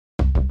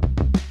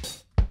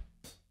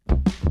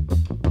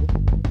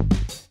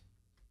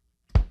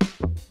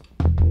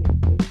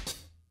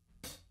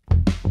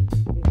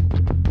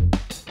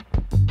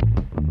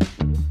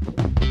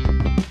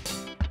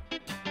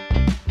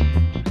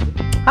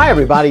Hi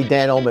everybody,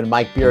 Dan Illman,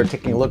 Mike Beer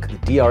taking a look at the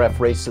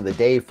DRF race of the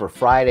day for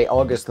Friday,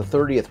 August the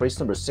 30th, race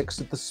number 6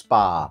 at the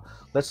Spa.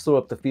 Let's throw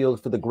up the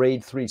field for the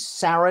Grade 3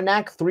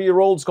 Saranac.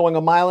 3-year-olds going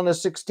 1 mile and a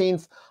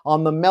 16th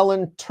on the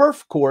Mellon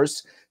Turf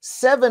Course.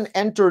 7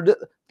 entered.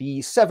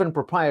 The 7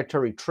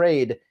 proprietary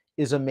trade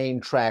is a main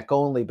track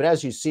only. But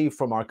as you see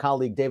from our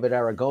colleague David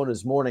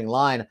Aragona's morning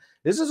line,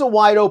 this is a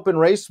wide open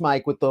race,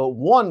 Mike, with the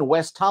 1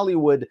 West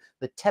Hollywood,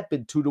 the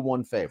tepid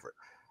 2-1 favorite.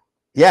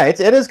 Yeah, it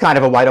is kind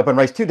of a wide open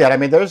race too, Dad. I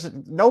mean, there's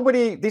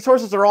nobody, these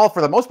horses are all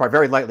for the most part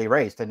very lightly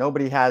raced, and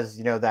nobody has,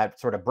 that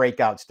sort of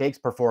breakout stakes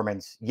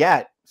performance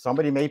yet.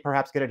 Somebody may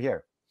perhaps get it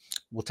here.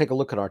 We'll take a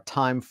look at our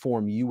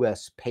Timeform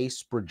US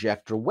pace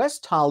projector.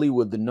 West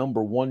Hollywood, the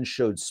number 1,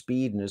 showed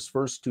speed in his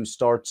first 2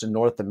 starts in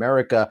North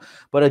America,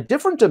 but a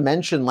different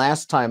dimension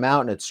last time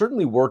out, and it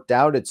certainly worked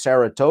out at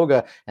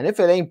Saratoga. And if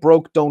it ain't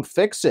broke, don't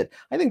fix it.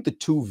 I think the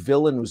 2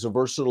 Villain, who's a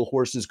versatile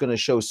horse, is going to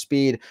show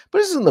speed,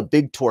 but isn't the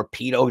big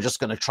torpedo just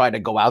going to try to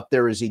go out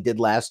there as he did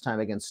last time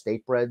against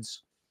Statebreds?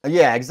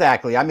 Yeah,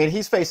 exactly. I mean,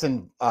 he's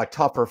facing a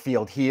tougher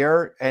field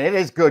here, and it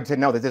is good to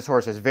know that this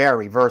horse is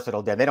very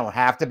versatile. They don't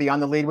have to be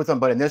on the lead with him,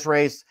 but in this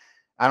race,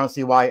 I don't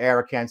see why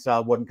Eric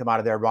Cancel wouldn't come out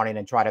of there running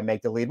and try to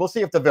make the lead. We'll see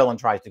if the Villain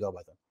tries to go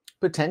with him.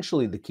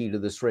 Potentially the key to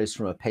this race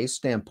from a pace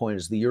standpoint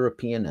is the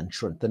European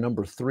entrant, the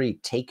number 3,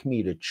 Take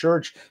Me to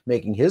Church,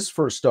 making his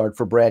first start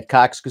for Brad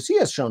Cox because he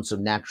has shown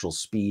some natural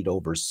speed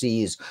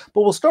overseas.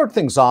 But we'll start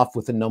things off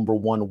with the number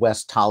 1,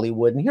 West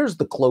Hollywood. And here's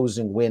the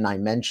closing win I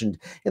mentioned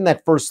in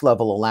that first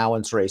level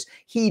allowance race.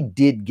 He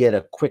did get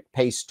a quick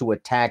pace to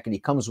attack, and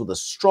he comes with a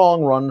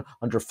strong run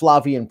under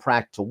Flavien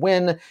Prat to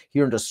win.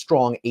 He earned a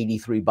strong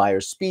 83 Beyer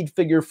speed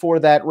figure for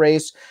that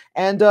race.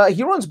 And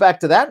he runs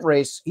back to that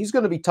race. He's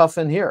going to be tough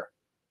in here.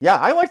 Yeah,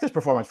 I like this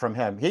performance from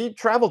him. He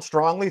traveled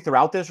strongly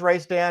throughout this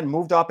race, Dan,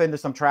 moved up into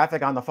some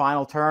traffic on the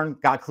final turn,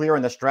 got clear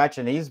in the stretch,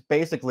 and he's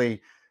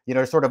basically,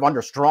 sort of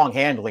under strong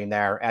handling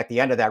there at the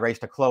end of that race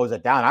to close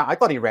it down. I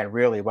thought he ran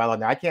really well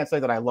in there. I can't say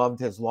that I loved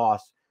his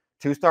loss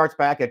 2 starts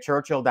back at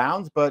Churchill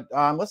Downs, but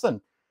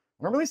listen,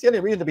 I don't really see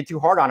any reason to be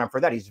too hard on him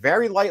for that. He's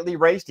very lightly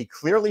raced. He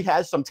clearly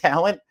has some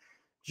talent.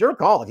 It's your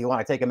call if you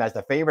want to take him as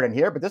the favorite in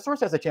here, but this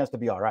horse has a chance to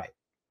be all right.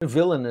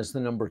 Villain is the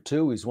number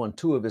 2. He's won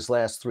 2 of his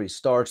last 3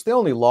 starts. The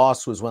only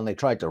loss was when they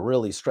tried to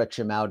really stretch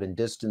him out in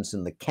distance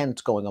in the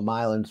Kent, going 1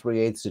 mile and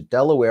 3/8 at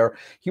Delaware.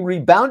 He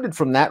rebounded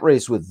from that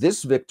race with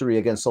this victory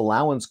against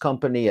Allowance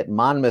Company at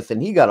Monmouth,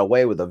 and he got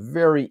away with a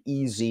very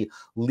easy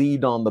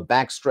lead on the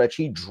backstretch.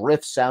 He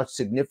drifts out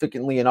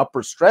significantly in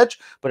upper stretch,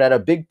 but at a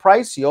big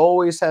price, he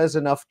always has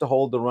enough to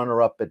hold the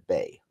runner-up at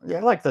bay. Yeah,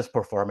 I like this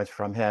performance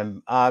from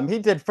him. He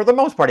did, for the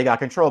most part, he got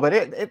control, but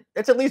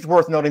it's at least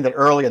worth noting that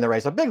early in the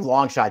race, a big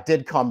long shot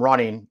did come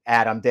running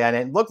at him, Dan.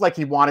 It looked like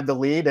he wanted the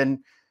lead, and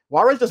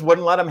Juarez just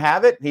wouldn't let him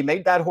have it. He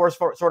made that horse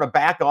sort of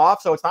back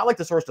off, so it's not like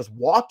this horse just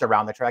walked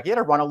around the track. He had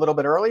to run a little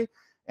bit early,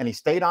 and he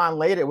stayed on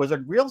late. It was a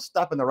real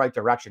step in the right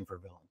direction for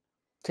Villain.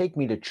 Take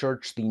Me to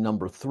Church, the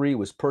number 3,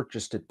 was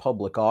purchased at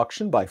public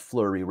auction by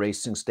Fleury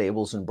Racing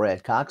Stables and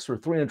Brad Cox for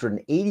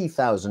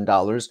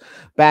 $380,000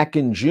 back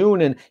in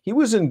June, and he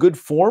was in good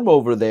form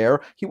over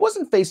there. He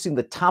wasn't facing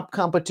the top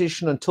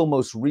competition until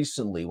most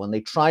recently when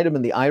they tried him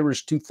in the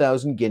Irish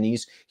 2000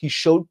 Guineas. He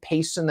showed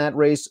pace in that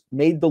race,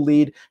 made the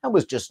lead, and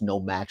was just no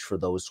match for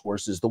those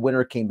horses. The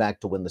winner came back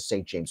to win the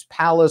St. James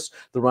Palace.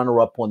 The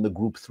runner-up won the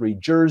Group 3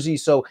 Jersey,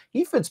 so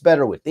he fits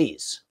better with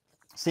these.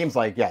 Seems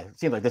like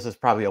this is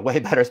probably a way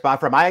better spot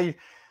for him. I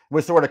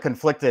was sort of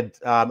conflicted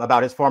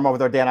about his form over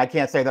there, Dan. I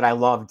can't say that I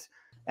loved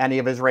any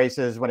of his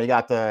races when he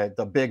got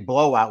the big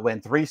blowout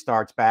win 3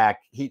 starts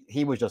back.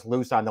 He was just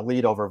loose on the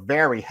lead over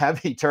very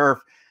heavy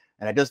turf,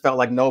 and it just felt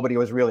like nobody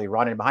was really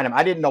running behind him.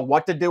 I didn't know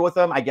what to do with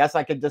him. I guess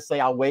I could just say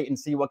I'll wait and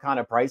see what kind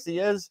of price he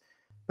is,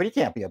 but he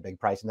can't be a big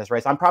price in this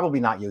race. I'm probably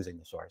not using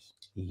the source.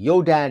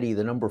 Yo Daddy,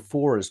 the number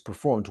 4, has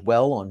performed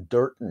well on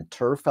dirt and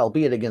turf,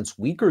 albeit against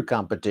weaker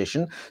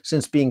competition,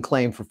 since being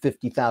claimed for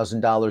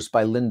 $50,000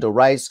 by Linda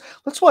Rice.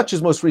 Let's watch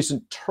his most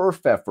recent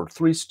turf effort,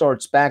 3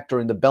 starts back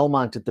during the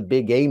Belmont at the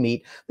Big A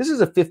meet. This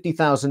is a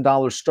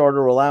 $50,000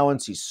 starter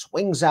allowance. He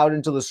swings out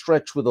into the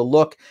stretch with a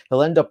look.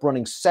 He'll end up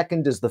running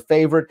second as the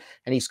favorite,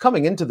 and he's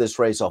coming into this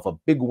race off a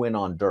big win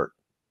on dirt.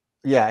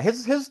 Yeah,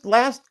 his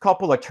last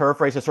couple of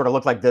turf races sort of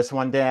look like this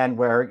one, Dan,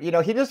 where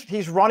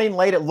he's running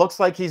late. It looks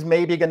like he's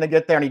maybe going to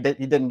get there, and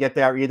he didn't get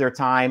there either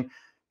time.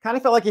 Kind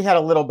of felt like he had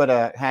a little bit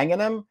of hang in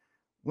him.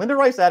 Linda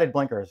Rice added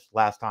blinkers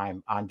last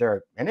time on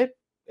dirt, and it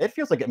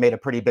feels like it made a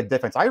pretty big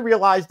difference. I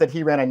realized that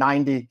he ran a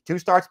 90 2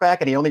 starts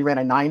back, and he only ran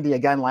a 90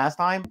 again last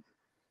time.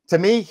 To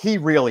me, he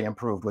really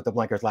improved with the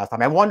blinkers last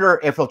time. I wonder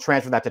if he'll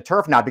transfer that to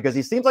turf now, because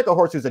he seems like a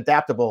horse who's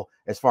adaptable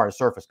as far as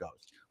surface goes.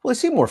 Well, he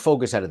seemed more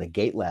focused out of the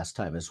gate last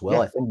time as well.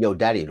 Yeah. I think Yo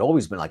Daddy had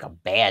always been like a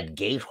bad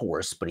gate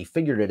horse, but he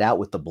figured it out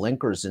with the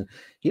blinkers, and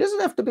he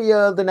doesn't have to be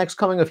the next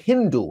coming of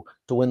Hindu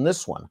to win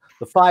this one.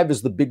 The 5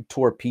 is the Big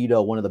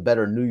Torpedo, one of the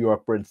better New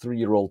York bred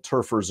 3-year-old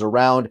turfers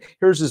around.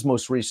 Here's his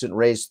most recent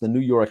race, the New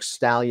York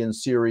Stallion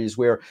Series,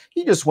 where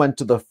he just went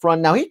to the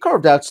front. Now, he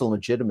carved out some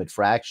legitimate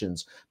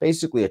fractions,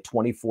 basically a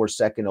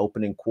 24-second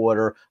opening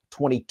quarter,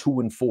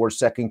 22 and 4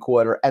 second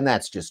quarter, and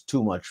that's just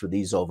too much for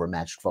these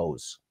overmatched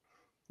foes.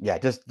 Yeah,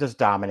 just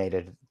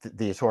dominated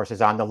these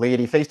horses on the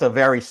lead. He faced a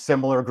very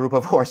similar group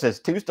of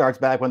horses 2 starts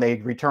back when they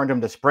returned him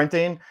to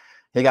sprinting.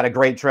 He got a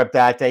great trip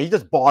that day. He's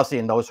just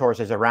bossing those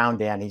horses around,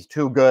 Dan. He's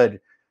too good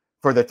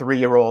for the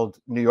 3-year-old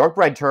New York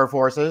bred turf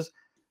horses.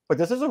 But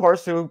this is a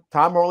horse who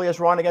Tom Morley has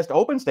run against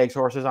open stakes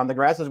horses on the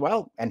grass as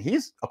well. And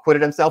he's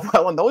acquitted himself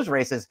well in those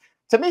races.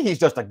 To me, he's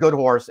just a good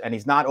horse, and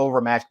he's not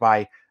overmatched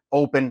by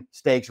open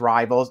stakes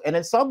rivals. And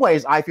in some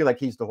ways, I feel like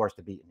he's the horse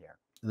to beat in here.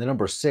 The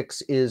number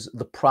 6 is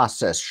The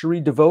Process.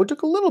 Cherie DeVoe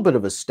took a little bit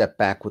of a step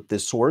back with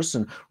this horse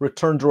and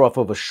returned her off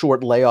of a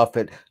short layoff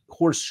at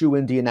Horseshoe,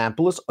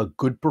 Indianapolis. A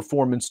good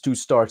performance 2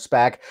 starts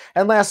back.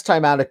 And last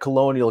time out at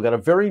Colonial, got a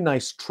very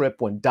nice trip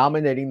when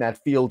dominating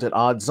that field at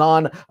odds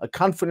on. A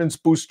confidence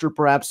booster,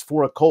 perhaps,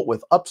 for a colt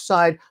with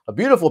upside. A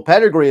beautiful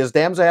pedigree is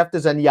Damza After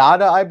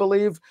Zenyatta, I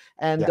believe.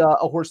 And a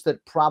horse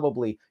that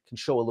probably can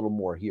show a little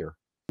more here.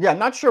 Yeah, I'm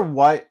not sure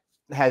what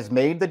has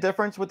made the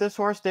difference with this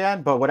horse,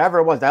 Dan, but whatever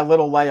it was, that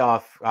little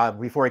layoff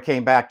before he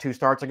came back 2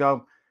 starts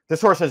ago,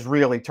 this horse has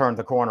really turned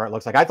the corner, it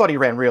looks like. I thought he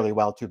ran really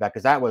well, too,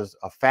 because that was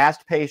a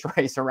fast-paced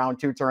race around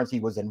 2 turns. He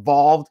was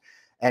involved,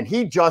 and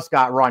he just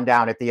got run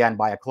down at the end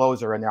by a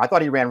closer in there. I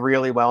thought he ran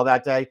really well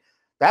that day.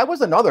 That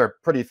was another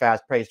pretty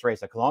fast-paced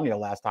race at Colonial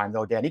last time,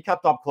 though, Dan. He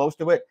kept up close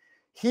to it.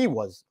 He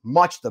was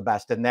much the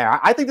best in there.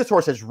 I think this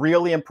horse has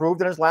really improved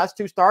in his last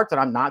 2 starts,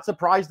 and I'm not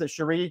surprised that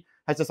Cherie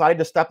has decided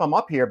to step him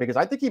up here because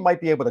I think he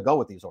might be able to go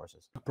with these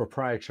horses.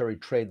 Proprietary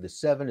Trade, the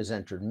 7, is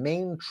entered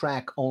main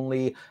track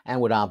only and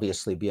would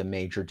obviously be a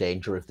major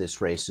danger if this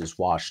race is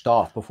washed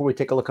off. Before we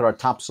take a look at our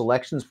top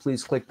selections,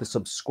 please click the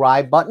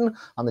subscribe button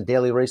on the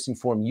Daily Racing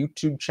Form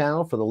YouTube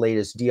channel for the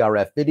latest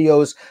DRF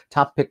videos.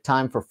 Top pick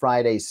time for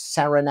Friday's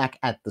Saranac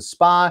at the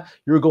Spa.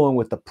 You're going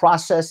with The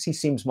Process. He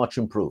seems much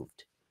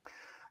improved.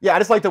 Yeah, I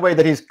just like the way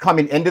that he's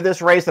coming into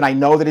this race, and I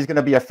know that he's going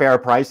to be a fair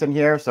price in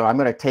here, so I'm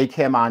going to take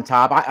him on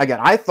top.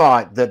 I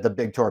thought that the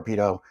Big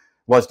Torpedo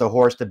was the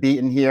horse to beat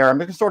in here. I'm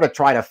going to sort of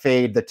try to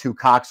fade the 2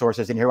 Cox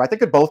horses in here. I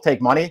think could both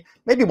take money.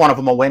 Maybe one of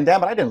them will win,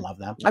 Dan, but I didn't love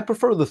them. I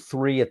prefer the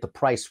 3 at the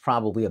price,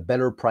 probably a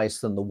better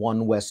price than the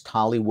 1 West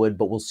Hollywood,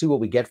 but we'll see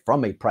what we get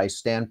from a price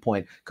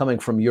standpoint coming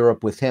from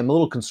Europe with him. A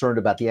little concerned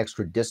about the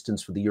extra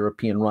distance for the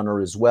European runner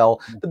as well.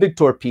 The Big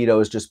Torpedo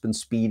has just been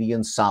speedy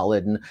and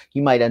solid, and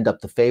he might end up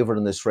the favorite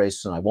in this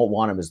race, and I won't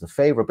want him as the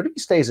favorite, but if he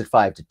stays at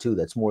 5-2,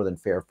 that's more than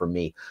fair for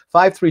me.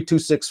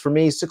 5-3-2-6 for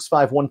me,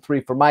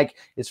 6-5-1-3 for Mike.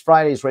 It's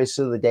Friday's race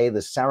of the day,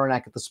 the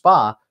Saranac at the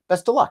Spa.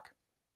 Best of luck.